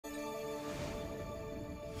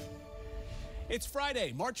It's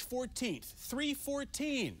Friday, March 14th,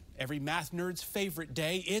 3/14. Every math nerd's favorite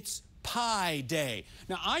day, it's Pi Day.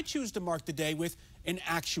 Now, I choose to mark the day with an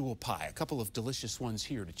actual pie. A couple of delicious ones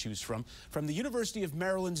here to choose from the University of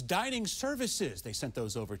Maryland's dining services. They sent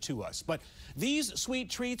those over to us. But these sweet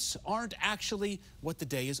treats aren't actually what the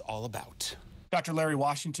day is all about. Dr. Larry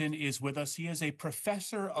Washington is with us. He is a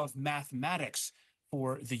professor of mathematics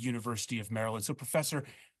for the University of Maryland. So, Professor,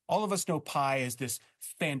 all of us know pi as this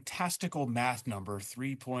fantastical math number,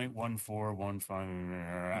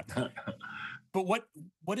 3.1415. But what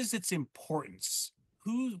is its importance?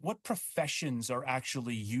 What professions are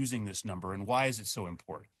actually using this number, and why is it so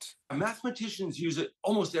important? Mathematicians use it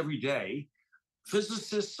almost every day.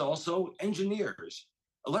 Physicists also, engineers,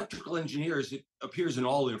 electrical engineers, it appears in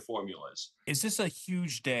all their formulas. Is this a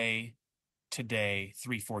huge day today,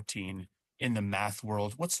 3/14, in the math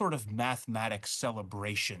world? What sort of mathematics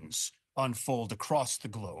celebrations unfold across the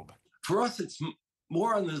globe? For us, it's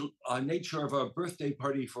more on the nature of a birthday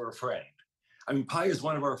party for a friend. I mean, pi is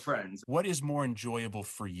one of our friends. What is more enjoyable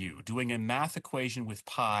for you, doing a math equation with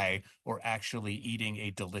pi or actually eating a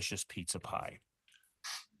delicious pizza pie?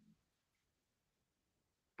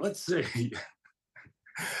 Let's see.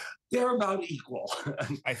 They're about equal.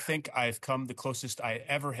 I think I've come the closest I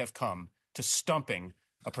ever have come to stumping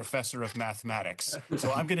a professor of mathematics.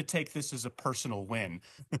 So I'm going to take this as a personal win.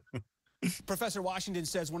 Professor Washington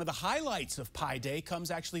says one of the highlights of Pi Day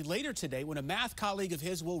comes actually later today when a math colleague of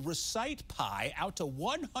his will recite pi out to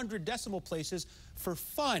 100 decimal places for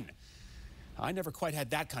fun. I never quite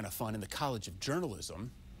had that kind of fun in the College of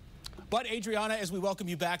Journalism. But Adriana, as we welcome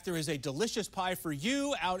you back, there is a delicious pie for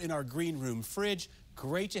you out in our green room fridge.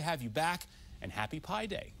 Great to have you back, and happy Pi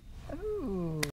Day. Ooh.